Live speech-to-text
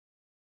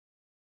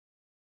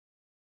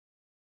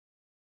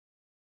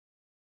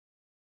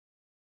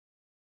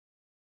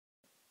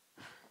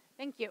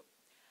Thank you.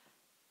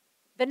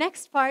 The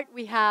next part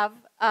we have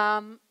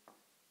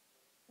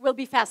will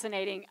be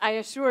fascinating. I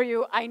assure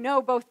you, I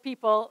know both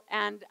people,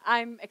 and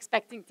I'm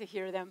expecting to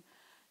hear them.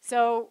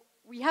 So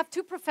we have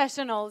two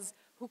professionals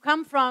who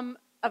come from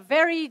a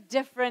very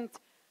different...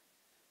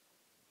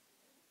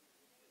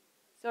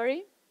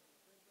 Sorry?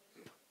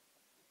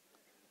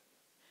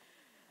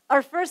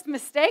 Our first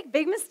mistake,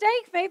 big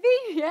mistake, maybe?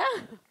 Yeah?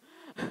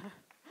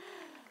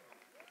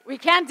 We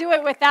can't do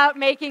it without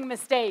making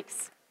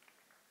mistakes.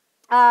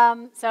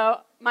 So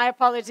my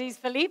apologies,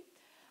 Philippe.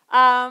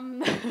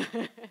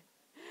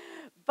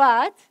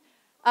 But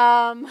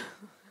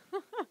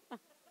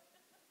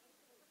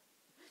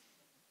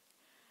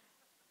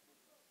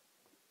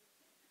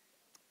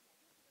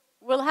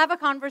we'll have a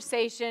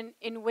conversation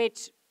in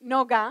which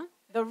Noga,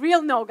 the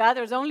real Noga,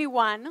 there's only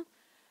one,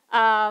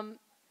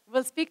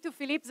 will speak to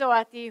Philippe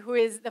Zaouati, who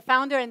is the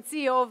founder and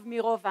CEO of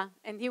Mirova.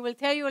 And he will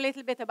tell you a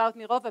little bit about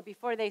Mirova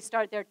before they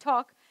start their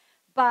talk.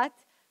 But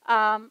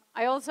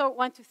I also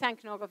want to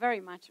thank Noga very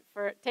much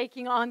for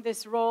taking on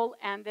this role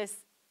and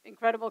this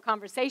incredible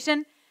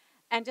conversation.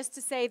 And just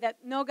to say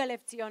that Noga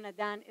Levzion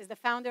Nadan is the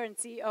founder and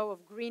CEO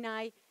of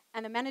Greeneye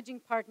and the managing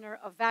partner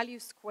of Value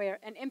Square,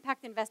 an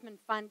impact investment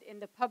fund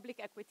in the public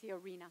equity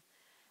arena.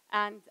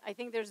 And I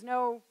think there's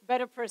no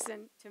better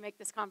person to make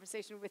this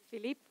conversation with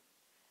Philippe.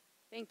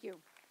 Thank you.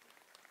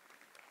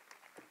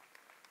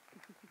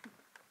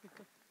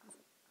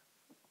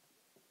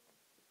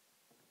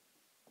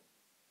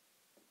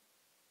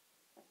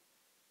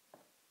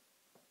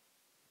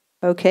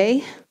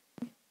 Okay.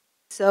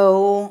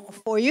 So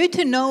for you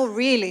to know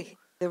really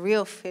the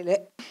real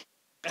Philippe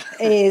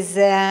is,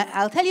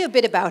 I'll tell you a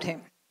bit about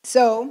him.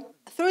 So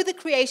through the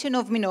creation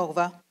of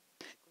Mirova,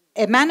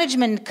 a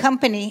management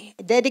company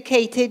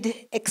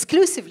dedicated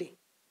exclusively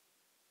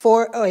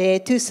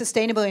to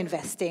sustainable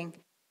investing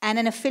and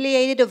an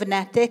affiliated of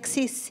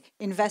Natixis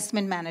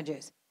investment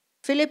managers,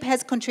 Philippe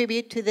has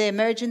contributed to the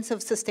emergence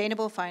of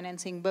sustainable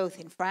financing both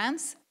in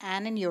France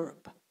and in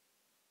Europe.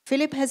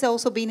 Philippe has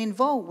also been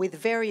involved with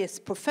various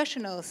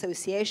professional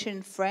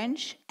associations,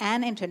 French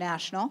and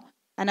international,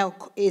 and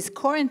is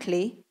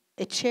currently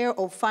a chair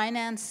of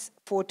Finance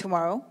for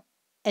Tomorrow,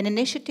 an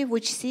initiative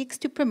which seeks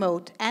to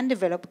promote and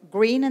develop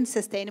green and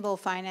sustainable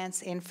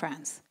finance in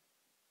France.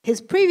 His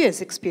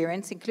previous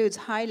experience includes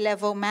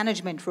high-level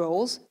management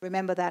roles,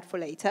 remember that for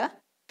later,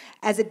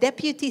 as a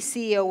deputy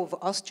CEO of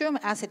Ostrom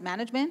Asset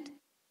Management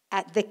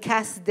at the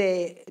Caisse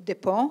des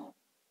Dépôts,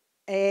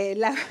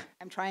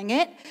 I'm trying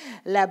it,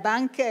 La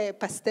Banque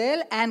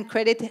Pastel and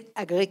Crédit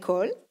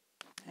Agricole.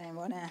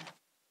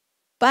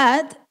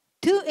 But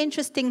two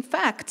interesting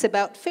facts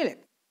about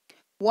Philippe.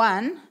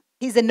 One,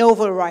 he's a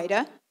novel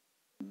writer,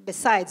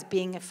 besides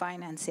being a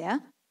financier,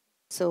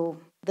 so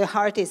the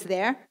heart is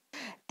there.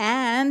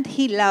 And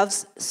he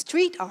loves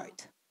street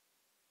art.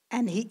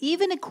 And he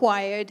even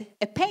acquired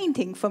a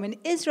painting from an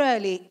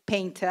Israeli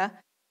painter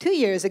 2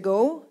 years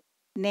ago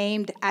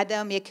named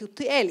Adam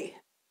Yekutieli.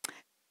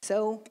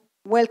 So,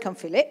 welcome,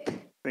 Philippe.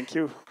 Thank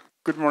you.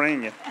 Good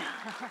morning.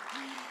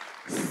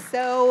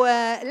 So,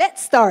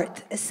 let's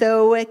start.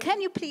 So,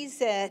 can you please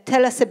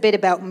tell us a bit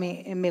about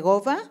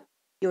Mirova,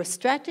 your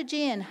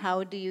strategy, and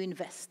how do you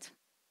invest?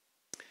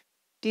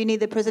 Do you need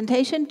the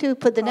presentation to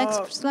put the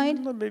next slide?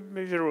 No,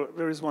 maybe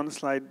there is one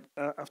slide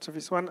after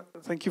this one.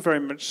 Thank you very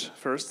much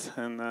first,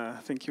 and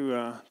thank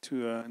you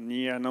to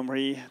Nia and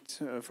Omri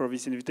for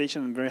this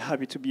invitation. I'm very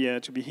happy to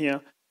be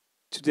here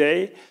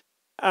today.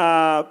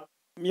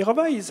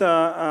 Mirova is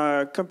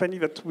a company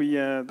that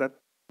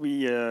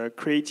we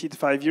created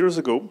 5 years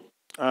ago,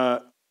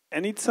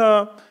 and it's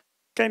a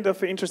kind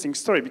of an interesting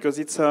story because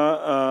it's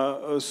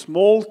a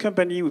small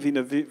company within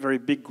a very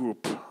big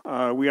group.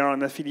 We are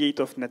an affiliate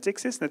of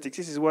Natixis.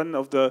 Natixis is one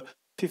of the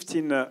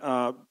 15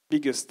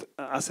 biggest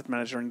asset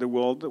managers in the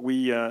world.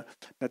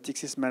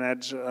 Natixis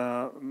manage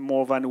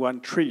more than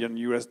 $1 trillion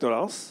US,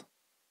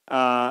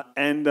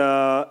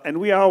 and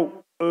we are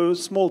a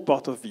small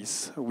part of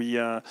this. We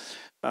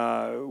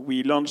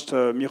launched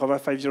Mirova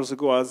 5 years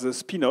ago as a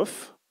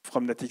spin-off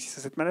from Natixis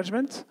Asset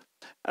Management,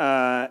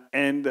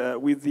 and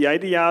with the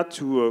idea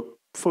to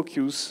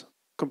focus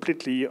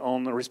completely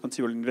on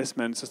responsible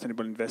investment,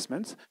 sustainable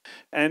investments.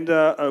 And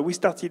we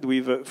started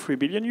with 3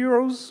 billion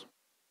euros,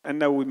 and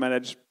now we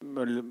manage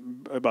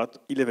about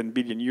 11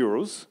 billion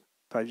euros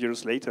 5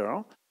 years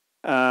later.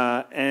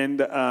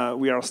 And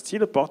we are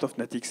still a part of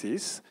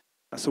Natixis.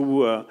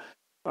 So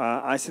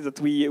I say that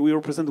we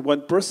represent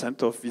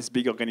 1% of this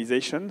big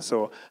organization.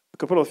 So a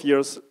couple of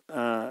years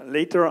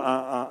later,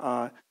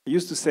 I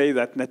used to say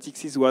that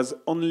Natixis was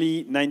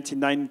only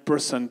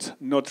 99%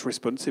 not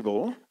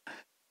responsible.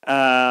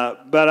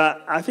 But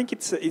I think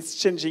it's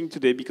changing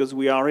today because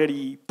we are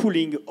really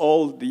pulling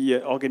all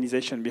the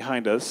organization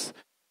behind us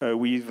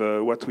with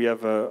what we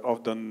have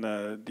done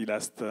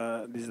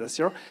this last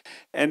year.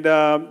 And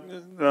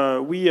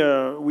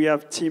we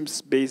have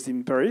teams based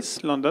in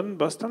Paris, London,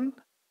 Boston.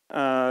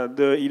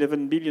 The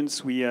 11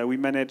 billions we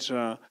manage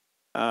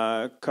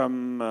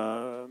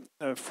come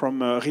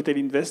from retail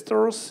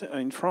investors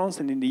in France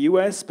and in the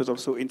US, but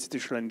also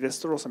institutional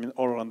investors, I mean,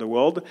 all around the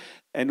world.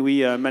 And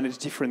we manage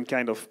different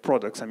kind of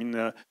products, I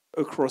mean,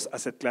 across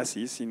asset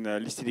classes in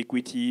listed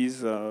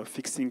equities,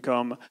 fixed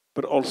income,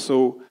 but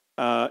also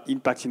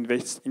impact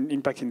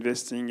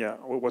investing,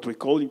 what we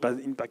call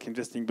impact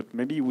investing, but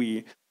maybe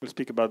we will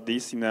speak about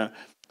this in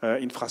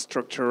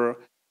infrastructure,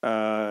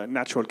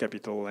 natural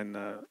capital, and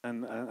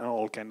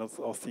all kind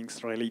of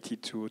things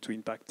related to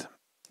impact.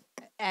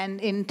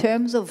 And in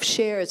terms of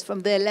shares,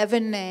 from the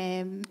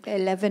 11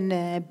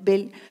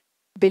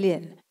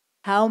 billion,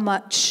 how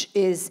much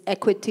is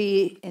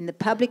equity in the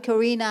public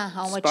arena?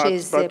 How much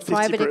is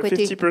private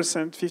equity?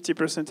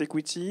 50%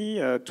 equity,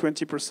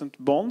 20%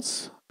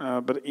 bonds.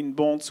 But in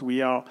bonds,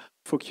 we are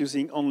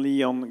focusing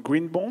only on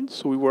green bonds.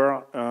 So we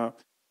were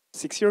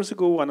 6 years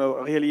ago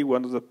really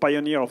one of the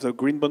pioneers of the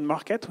green bond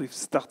market. We've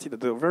started at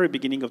the very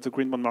beginning of the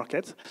green bond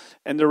market.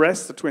 And the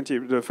rest, the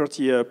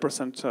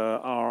 30%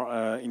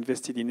 are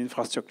invested in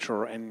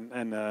infrastructure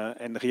and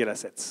real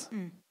assets.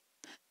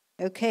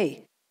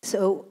 Okay.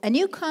 So, and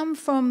you come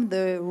from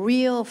the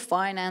real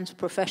finance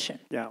profession.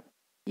 Yeah.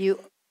 You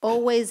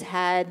always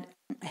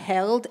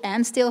held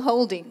and still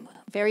holding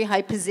very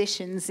high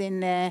positions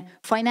in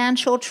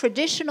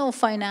traditional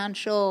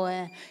financial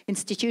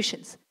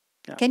institutions.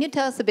 Yeah. Can you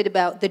tell us a bit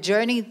about the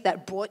journey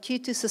that brought you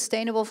to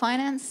sustainable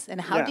finance,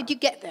 and how did you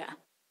get there?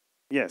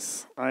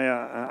 Yes,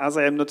 as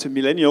I am not a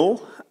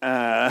millennial,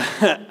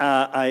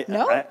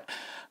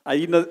 I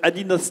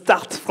did not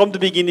start from the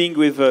beginning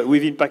with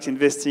impact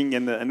investing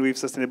and with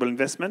sustainable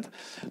investment.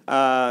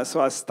 So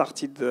I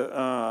started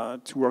to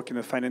work in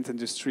the finance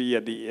industry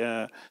at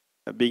the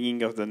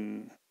beginning of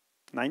the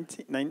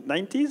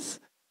 90s.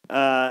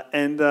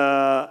 And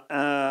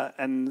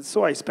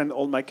so I spent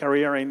all my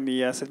career in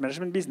the asset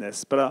management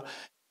business. But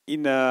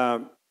in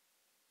 07,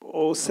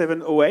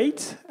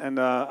 08, and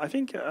I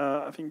think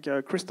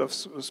Christophe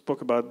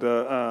spoke about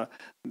the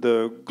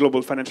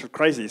global financial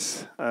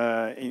crisis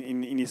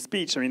in his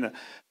speech. I mean,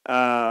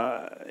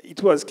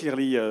 it was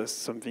clearly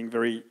something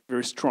very,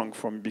 very strong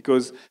for me,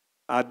 because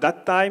at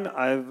that time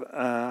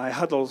I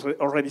had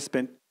already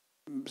spent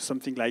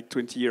something like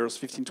 20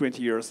 years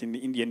in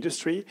the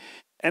industry.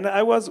 And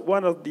I was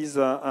one of these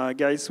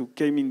guys who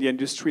came in the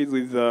industry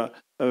with a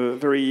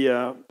very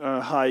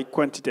high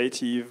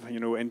quantitative,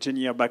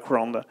 engineer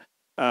background,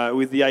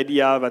 with the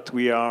idea that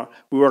we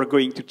were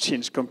going to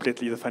change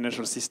completely the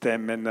financial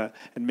system and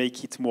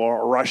make it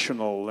more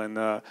rational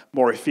and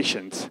more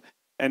efficient.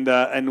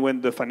 And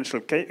when the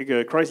financial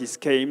crisis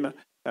came,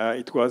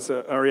 it was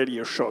really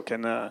a shock.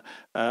 And I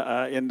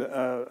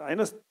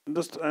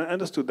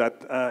understood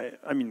that.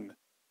 I mean,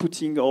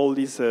 putting all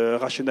these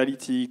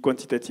rationality,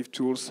 quantitative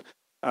tools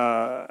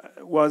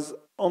was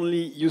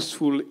only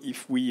useful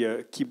if we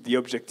keep the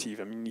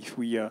objective. I mean, if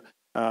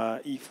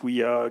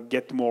we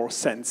get more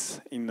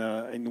sense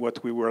in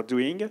what we were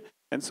doing.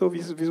 And so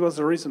this was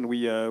the reason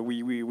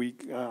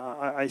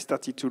I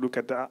started to look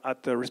at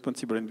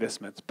responsible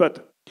investments.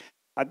 But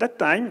at that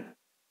time,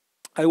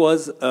 I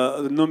was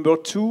the number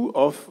 2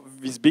 of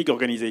this big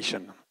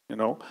organization,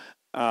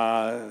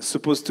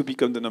 supposed to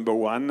become the number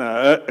 1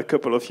 a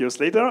couple of years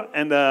later.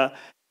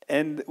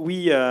 And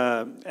we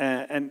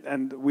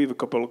and with a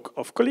couple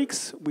of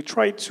colleagues, we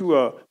tried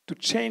to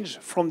change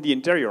from the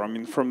interior. I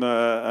mean, from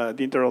the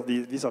interior of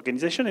this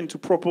organization, and to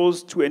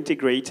propose to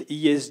integrate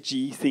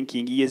ESG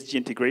thinking, ESG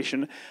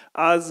integration,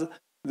 as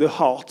the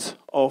heart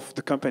of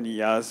the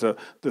company, as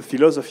the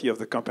philosophy of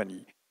the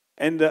company.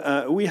 And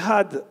we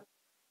had,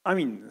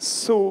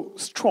 so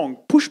strong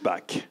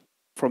pushback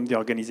from the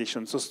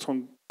organization, so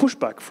strong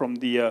pushback from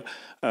the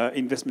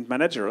investment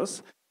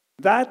managers,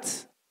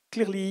 that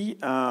clearly,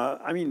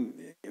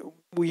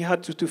 we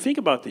had to think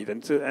about it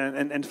and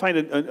find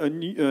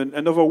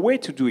another way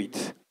to do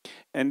it.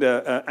 And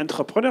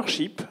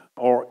entrepreneurship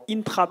or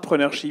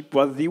intrapreneurship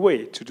was the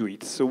way to do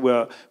it. So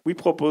we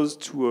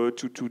proposed to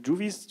do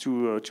this,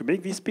 to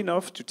make this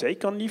spin-off, to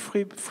take only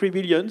 3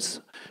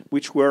 billions,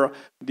 which were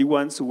the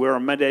ones who were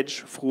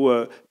managed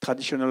through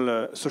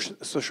traditional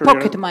social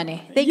pocket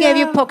money. They gave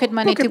you pocket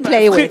money to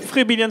play with.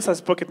 3 billions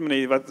as pocket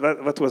money.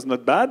 That was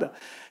not bad.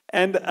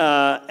 And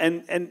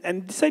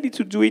decided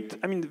to do it,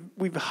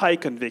 with high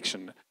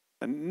conviction,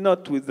 and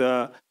not with,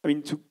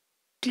 to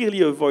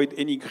clearly avoid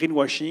any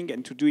greenwashing,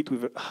 and to do it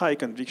with a high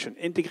conviction.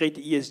 Integrate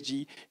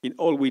ESG in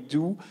all we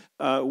do.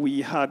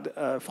 We had,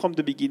 from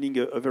the beginning,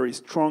 a very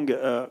strong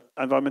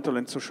environmental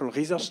and social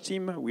research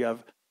team. We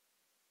have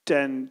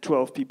 10,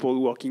 12 people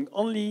working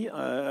only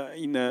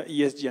in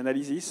ESG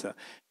analysis.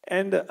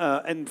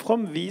 And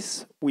from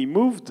this, we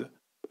moved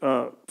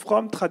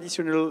from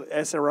traditional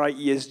SRI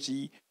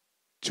ESG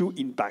to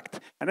impact.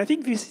 And I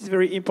think this is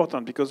very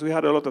important, because we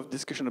had a lot of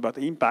discussion about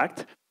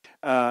impact.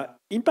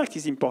 Impact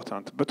is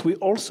important, but we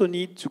also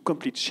need to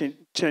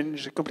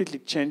completely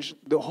change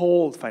the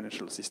whole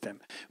financial system.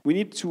 We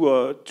need to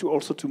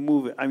also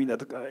move,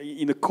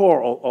 in the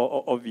core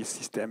of this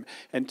system,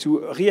 and to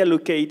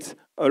reallocate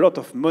a lot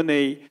of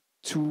money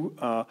to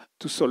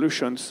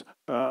solutions.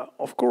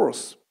 Of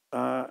course,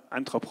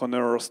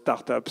 entrepreneurs,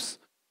 startups,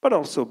 but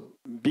also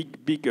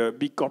big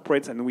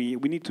corporates, and we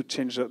need to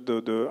change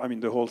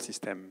the whole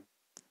system.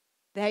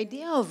 The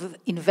idea of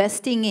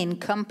investing in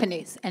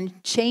companies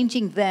and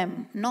changing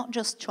them, not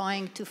just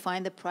trying to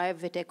find the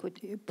private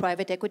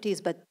equities,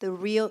 but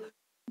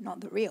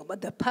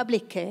but the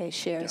public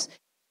shares.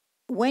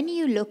 Yeah. When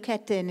you look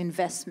at an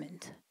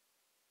investment,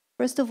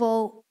 first of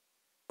all,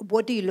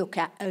 what do you look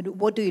at?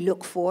 What do you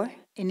look for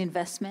in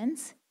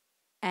investments,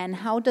 and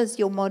what does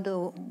your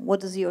model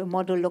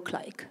look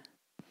like?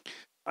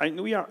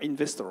 We are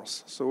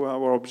investors, so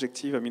our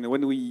objective. I mean,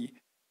 when we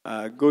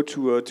go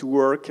to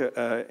work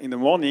in the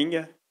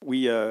morning,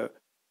 we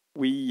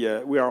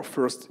are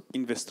first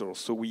investors.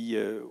 So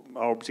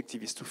our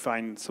objective is to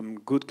find some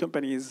good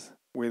companies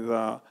with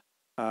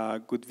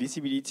good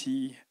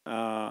visibility,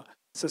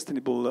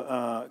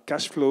 sustainable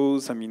cash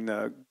flows. I mean,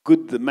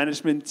 good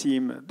management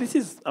team. This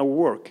is our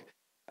work.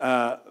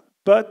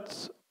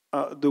 But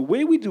the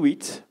way we do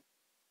it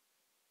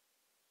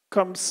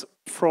comes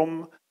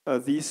from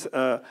this.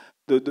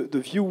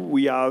 The view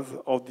we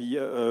have of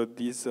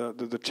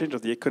the change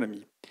of the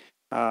economy.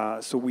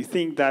 So we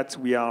think that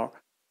we are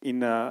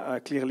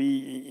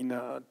clearly in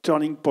a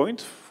turning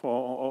point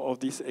of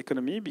this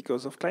economy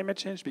because of climate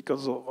change,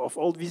 because of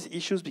all these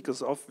issues,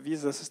 because of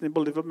these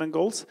sustainable development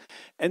goals.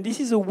 And this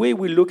is the way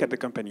we look at the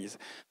companies.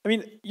 I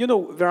mean,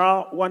 there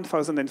are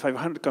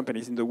 1,500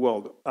 companies in the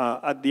world.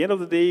 At the end of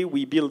the day,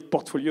 we build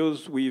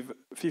portfolios with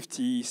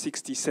 50,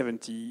 60,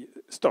 70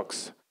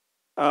 stocks.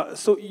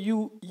 So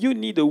you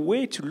need a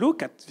way to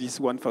look at this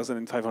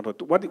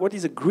 1,500. What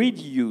is a grid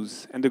you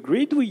use? And the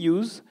grid we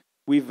use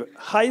with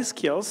high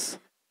skills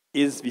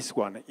is this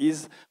one,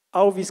 is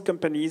how these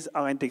companies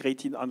are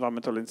integrating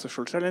environmental and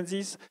social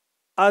challenges.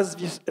 Are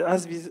these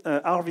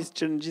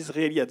challenges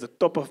really at the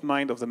top of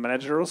mind of the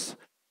managers?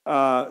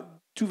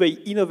 Do they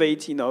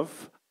innovate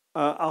enough?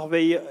 Are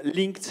they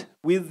linked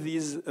with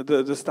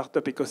the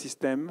startup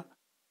ecosystem?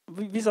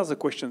 These are the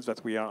questions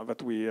that we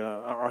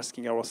are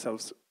asking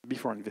ourselves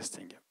before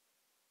investing.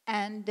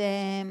 And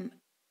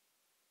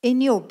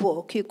in your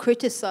book, you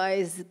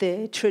criticize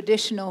the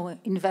traditional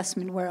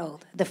investment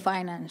world, the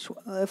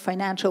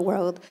financial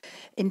world,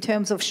 in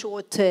terms of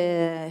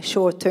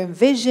short-term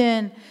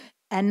vision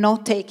and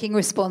not taking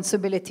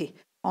responsibility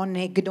on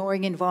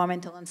ignoring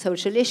environmental and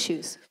social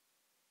issues.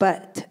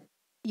 But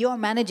you're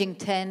managing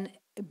 10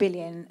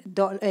 billion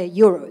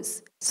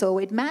euros. So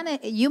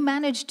you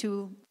managed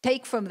to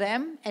take from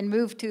them and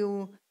move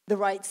to the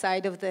right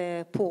side of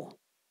the pool.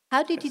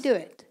 How did you do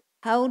it?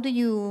 How do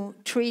you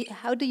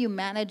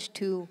manage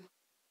to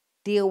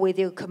deal with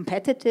your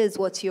competitors?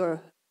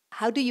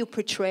 How do you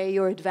portray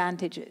your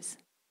advantages?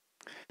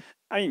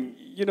 I mean,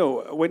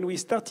 when we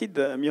started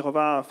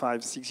Mirova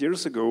 5-6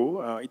 years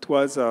ago, it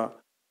was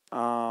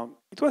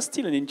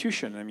still an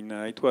intuition. I mean,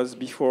 it was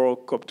before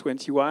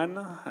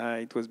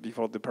COP21. It was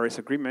before the Paris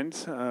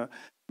Agreement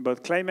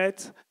about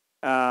climate,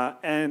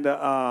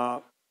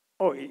 it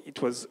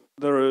was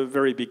the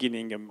very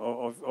beginning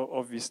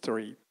of this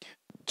story.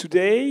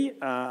 Today,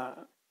 I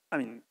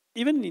mean,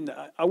 even in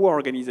our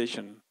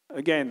organization,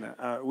 again,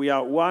 we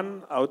are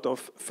one out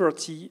of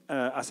 30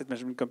 asset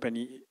management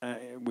company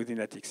within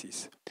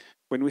Natixis.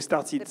 When we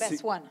started, the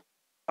best one.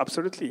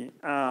 Absolutely.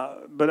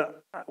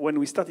 But when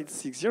we started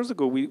 6 years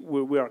ago, we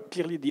were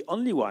clearly the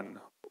only one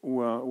who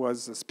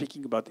was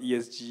speaking about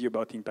ESG,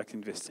 about impact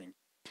investing.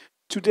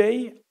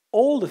 Today,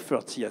 all the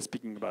 30 are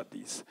speaking about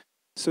this.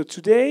 So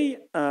today,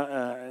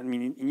 I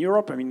mean, in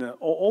Europe, I mean,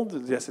 all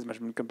the asset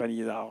management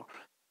companies are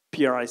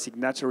PRI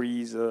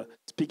signatories,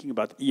 speaking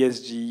about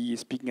ESG,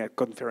 speaking at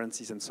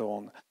conferences and so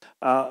on.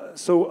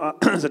 So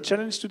the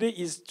challenge today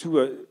is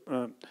to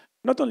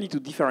not only to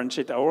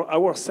differentiate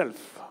ourselves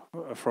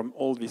from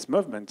all this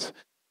movement,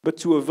 but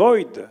to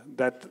avoid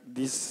that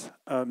this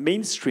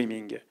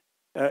mainstreaming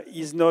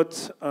is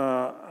not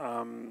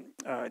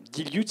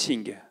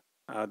diluting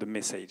the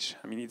message.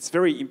 I mean, it's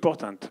very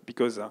important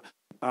because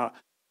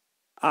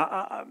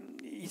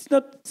it's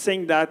not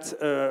saying that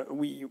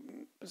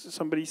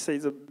somebody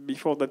says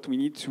before that we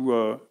need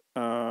to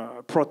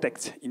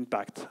protect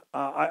impact.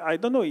 I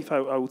don't know if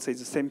I would say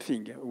the same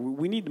thing.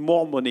 We need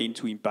more money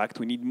into impact.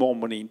 We need more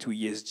money into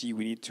ESG.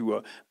 We need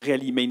to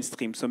really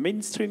mainstream. So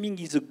mainstreaming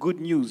is a good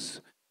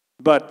news,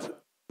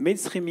 but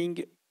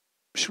mainstreaming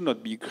should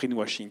not be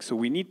greenwashing. So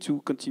we need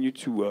to continue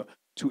to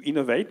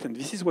innovate, and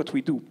this is what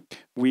we do.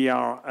 We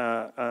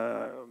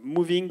are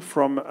moving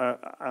from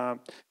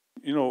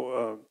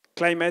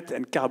climate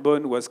and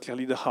carbon was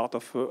clearly the heart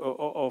of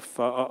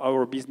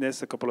our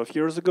business a couple of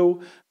years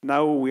ago.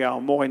 Now we are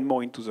more and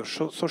more into the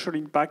social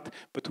impact,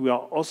 but we are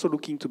also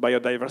looking to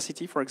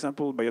biodiversity, for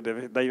example.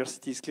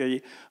 Biodiversity is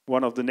clearly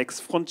one of the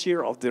next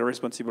frontier of the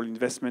responsible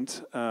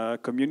investment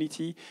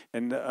community.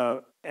 And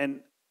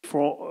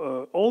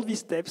for all these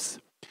steps,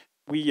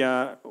 we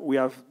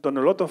have done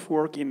a lot of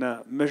work in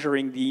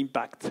measuring the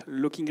impact,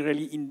 looking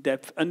really in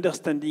depth,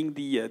 understanding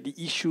the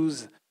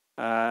issues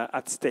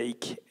at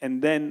stake,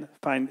 and then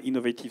find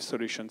innovative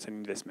solutions and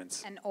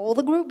investments. And all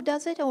the group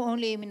does it, or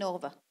only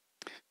Mirova?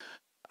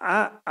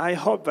 I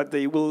hope that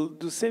they will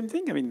do the same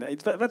thing. I mean,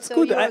 that's So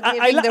good. you're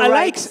I giving the like.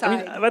 right I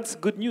mean, side. that's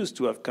good news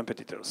to have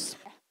competitors.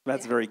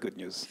 That's very good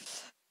news.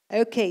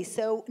 Okay,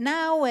 so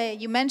now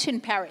you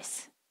mentioned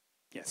Paris.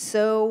 Yes.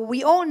 So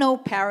we all know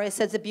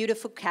Paris as a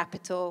beautiful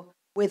capital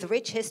with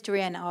rich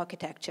history and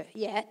architecture.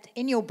 Yet,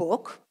 in your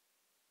book,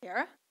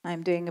 here,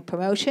 I'm doing a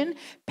promotion,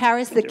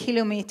 Paris, the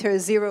kilometer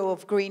zero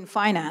of green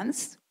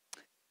finance,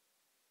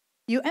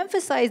 you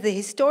emphasize the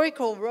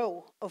historical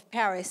role of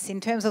Paris in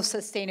terms of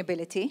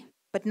sustainability,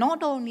 but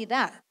not only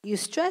that, you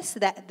stress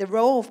that the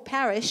role of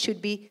Paris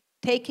should be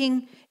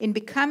taking in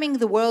becoming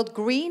the world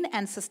green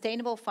and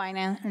sustainable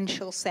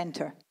financial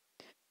center.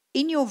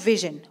 In your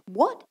vision,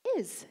 what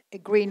is a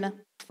green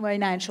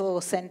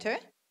financial center,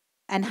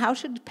 and how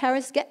should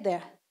Paris get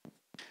there?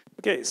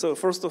 Okay, so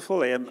first of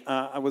all,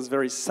 I was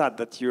very sad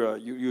that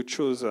you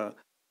chose. I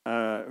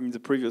mean, the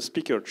previous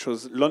speaker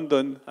chose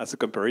London as a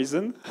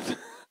comparison.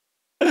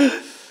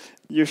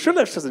 You should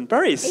have chosen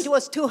Paris. It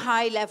was too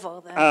high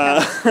level. Then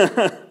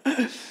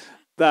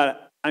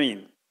that I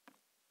mean,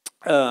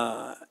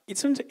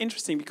 it's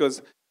interesting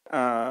because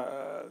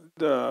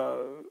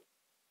the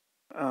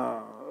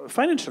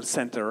financial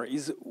center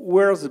is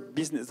where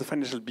the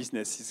financial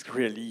business is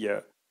really,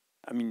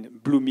 I mean,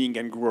 blooming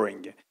and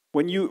growing.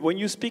 When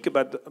you speak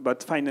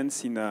about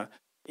finance in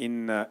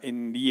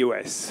the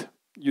US,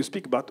 you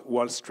speak about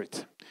Wall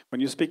Street.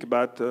 When you speak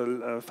about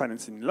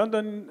finance in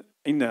London,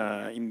 in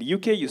the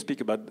UK, you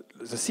speak about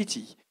the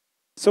city.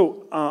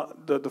 So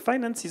the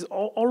finance is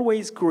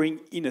always growing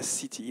in a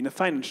city, in a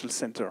financial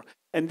center.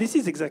 And this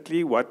is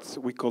exactly what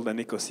we call an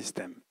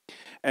ecosystem.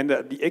 And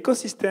the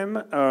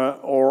ecosystem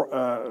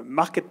or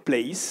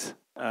marketplace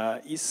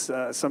is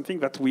something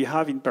that we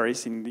have in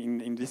Paris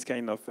in this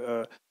kind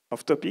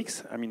of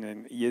topics. I mean,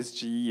 an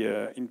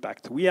ESG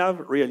impact. We have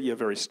really a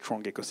very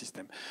strong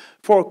ecosystem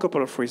for a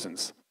couple of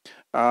reasons.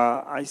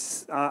 I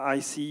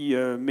see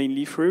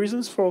mainly three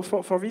reasons for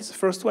this.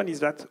 First one is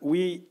that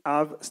we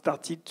have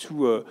started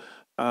to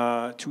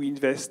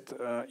invest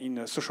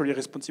in socially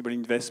responsible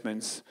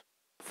investments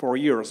for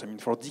years, I mean,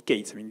 for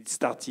decades. I mean, it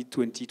started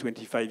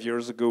 25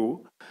 years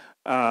ago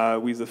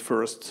with the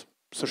first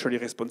socially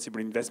responsible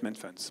investment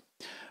funds.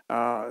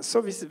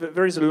 So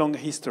there is a long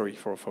history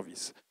for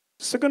this.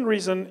 Second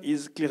reason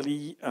is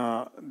clearly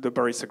the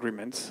Paris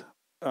Agreement.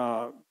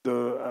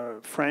 The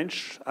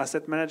French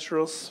asset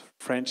managers,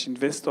 French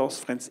investors,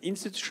 French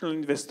institutional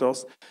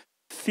investors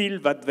feel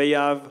that they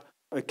have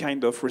a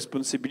kind of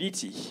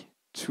responsibility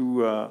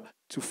to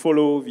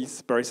follow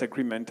this Paris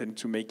Agreement and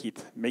to make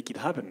it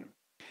happen.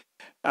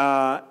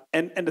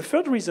 And the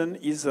third reason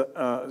is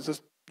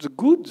the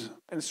good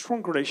and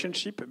strong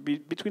relationship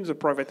between the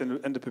private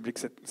and the public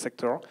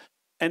sector.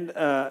 And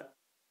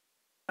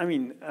I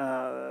mean,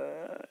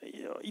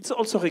 it's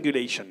also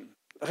regulation.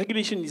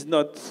 Regulation is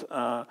not.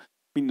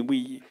 I mean,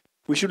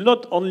 we should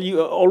not only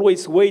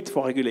always wait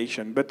for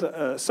regulation,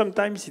 but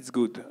sometimes it's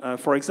good.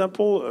 For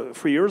example,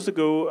 3 years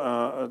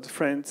ago,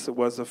 France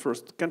was the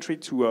first country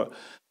to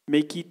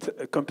make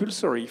it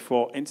compulsory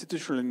for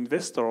institutional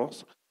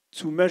investors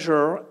to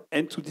measure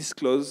and to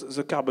disclose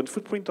the carbon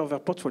footprint of their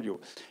portfolio.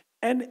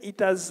 And it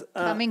has...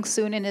 coming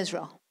soon in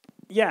Israel.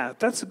 Yeah,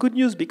 that's good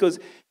news because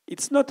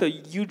it's not a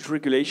huge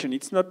regulation.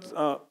 It's not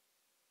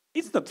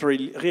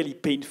really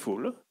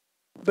painful,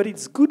 but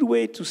it's a good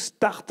way to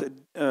start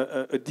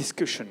a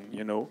discussion,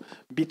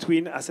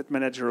 between asset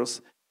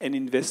managers and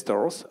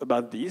investors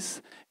about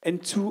this,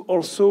 and to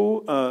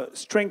also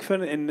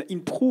strengthen and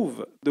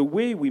improve the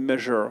way we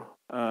measure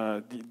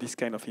this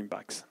kind of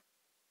impacts.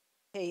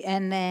 Okay,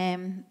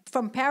 and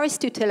from Paris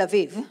to Tel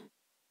Aviv,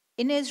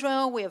 in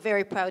Israel, we are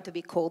very proud to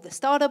be called the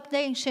startup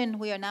nation.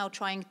 We are now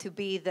trying to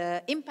be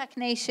the impact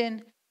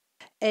nation.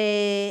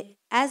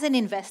 As an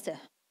investor,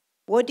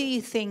 what do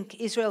you think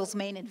Israel's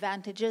main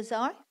advantages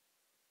are?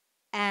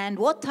 And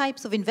what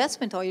types of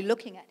investment are you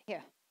looking at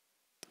here?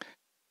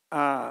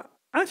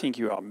 I think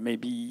you are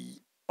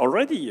maybe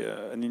already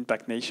an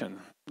impact nation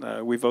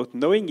without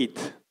knowing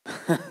it.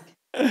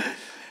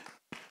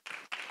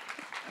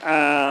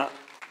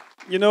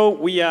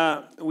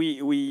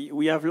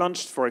 We have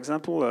launched, for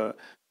example,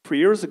 3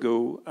 years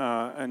ago,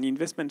 an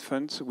investment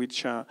fund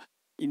which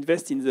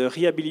invests in the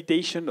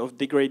rehabilitation of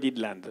degraded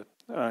land.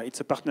 It's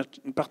a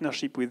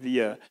partnership with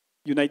the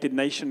United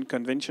Nations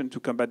Convention to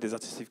Combat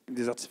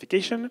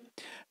Desertification.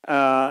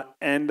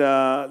 And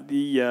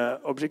the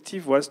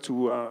objective was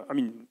to,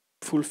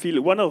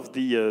 fulfill one of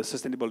the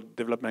Sustainable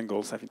Development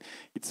Goals. I think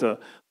it's the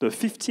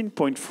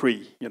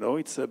 15.3,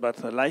 it's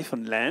about life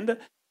on land.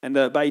 And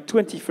by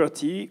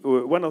 2030,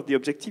 one of the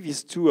objectives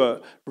is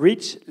to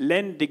reach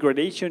land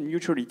degradation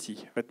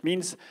neutrality. That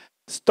means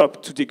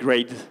stop to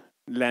degrade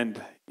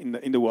land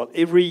in the world.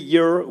 Every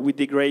year, we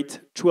degrade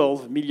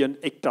 12 million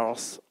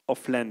hectares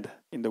of land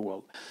in the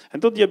world.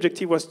 And so the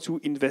objective was to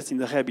invest in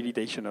the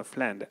rehabilitation of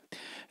land.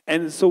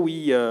 And so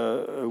we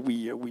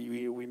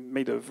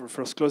made a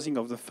first closing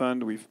of the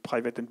fund with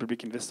private and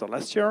public investors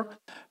last year.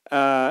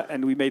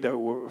 And we made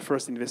our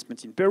first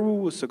investment in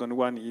Peru. The second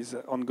one is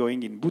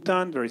ongoing in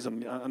Bhutan. There is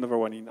another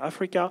one in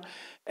Africa.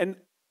 And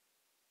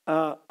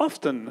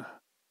often,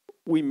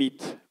 we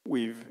meet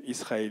with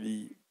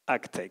Israeli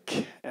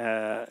agtech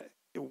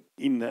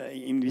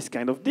in this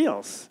kind of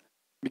deals,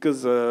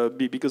 because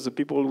the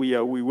people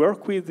we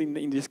work with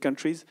in these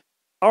countries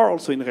are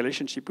also in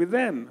relationship with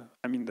them.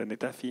 I mean, the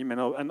Netafim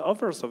and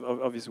others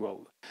of this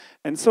world.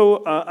 And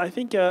so I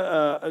think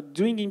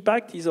doing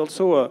impact is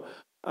also,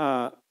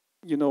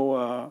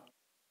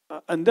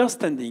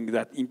 understanding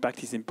that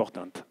impact is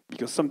important.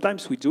 Because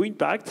sometimes we do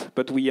impact,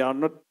 but we are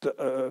not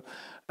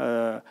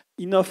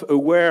enough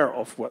aware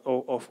of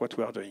what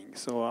we are doing.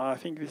 So I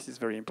think this is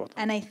very important.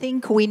 And I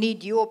think we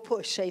need your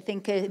push. I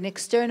think an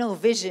external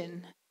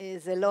vision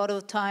is a lot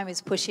of time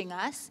is pushing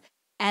us.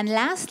 And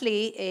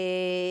lastly,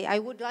 I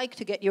would like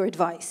to get your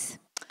advice.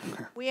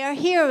 We are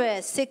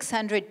here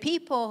 600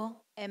 people,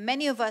 and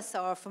many of us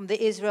are from the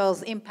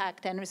Israel's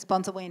impact and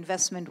responsible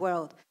investment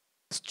world,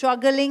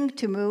 struggling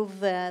to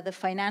move the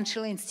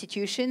financial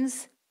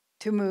institutions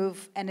to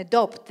move and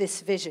adopt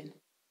this vision.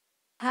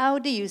 How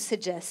do you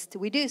suggest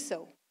we do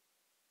so?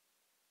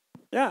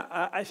 Yeah,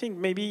 I think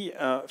maybe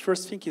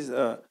first thing is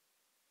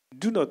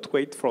do not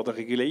wait for the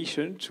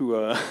regulation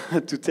to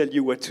tell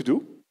you what to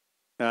do.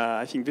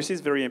 I think this is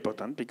very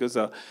important because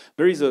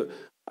there is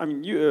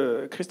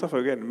Christophe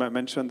again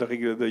mentioned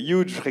the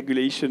huge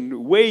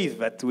regulation wave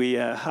that we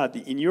had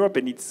in Europe,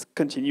 and it's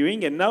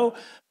continuing. And now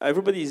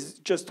everybody is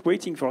just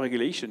waiting for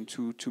regulation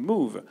to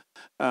move.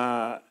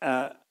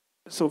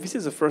 So this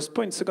is the first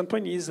point. Second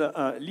point is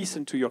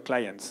listen to your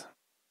clients.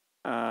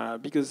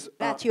 Because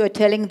that you are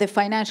telling the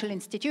financial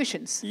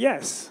institutions.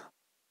 Yes.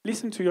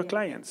 Listen to your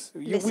clients.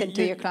 Listen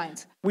to your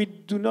clients. We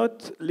do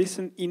not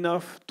listen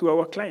enough to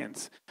our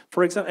clients.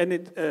 For example, and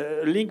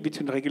a link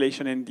between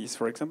regulation and this.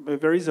 For example,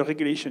 there is a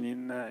regulation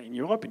in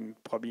Europe,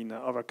 probably in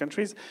other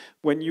countries,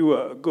 when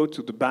you go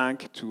to the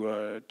bank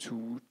to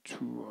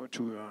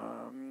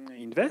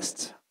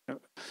invest,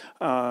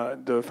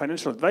 the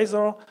financial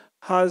advisor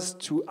has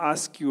to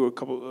ask you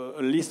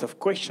a list of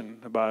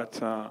questions about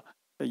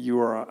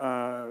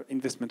your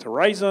investment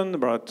horizon,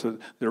 about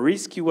the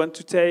risk you want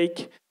to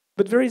take.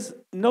 But there is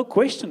no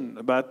question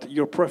about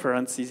your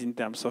preferences in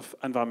terms of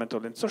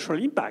environmental and social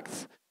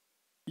impacts.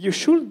 You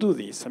should do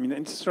this. I mean,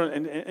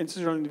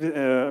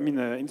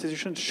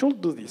 institutions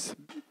should do this.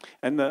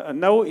 And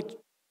now it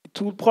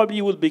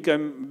will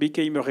become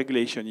a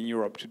regulation in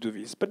Europe to do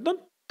this. But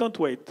don't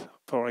wait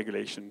for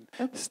regulation.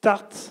 Okay.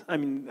 Start,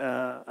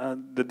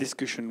 the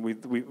discussion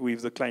with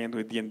the client,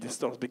 with the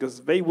investors,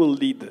 because they will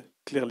lead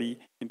clearly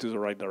into the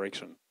right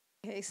direction.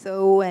 Okay,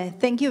 so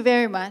thank you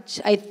very much.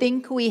 I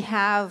think we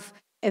have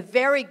a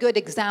very good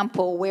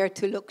example where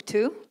to look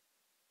to.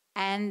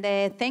 And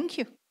thank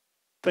you.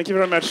 Thank you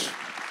very much.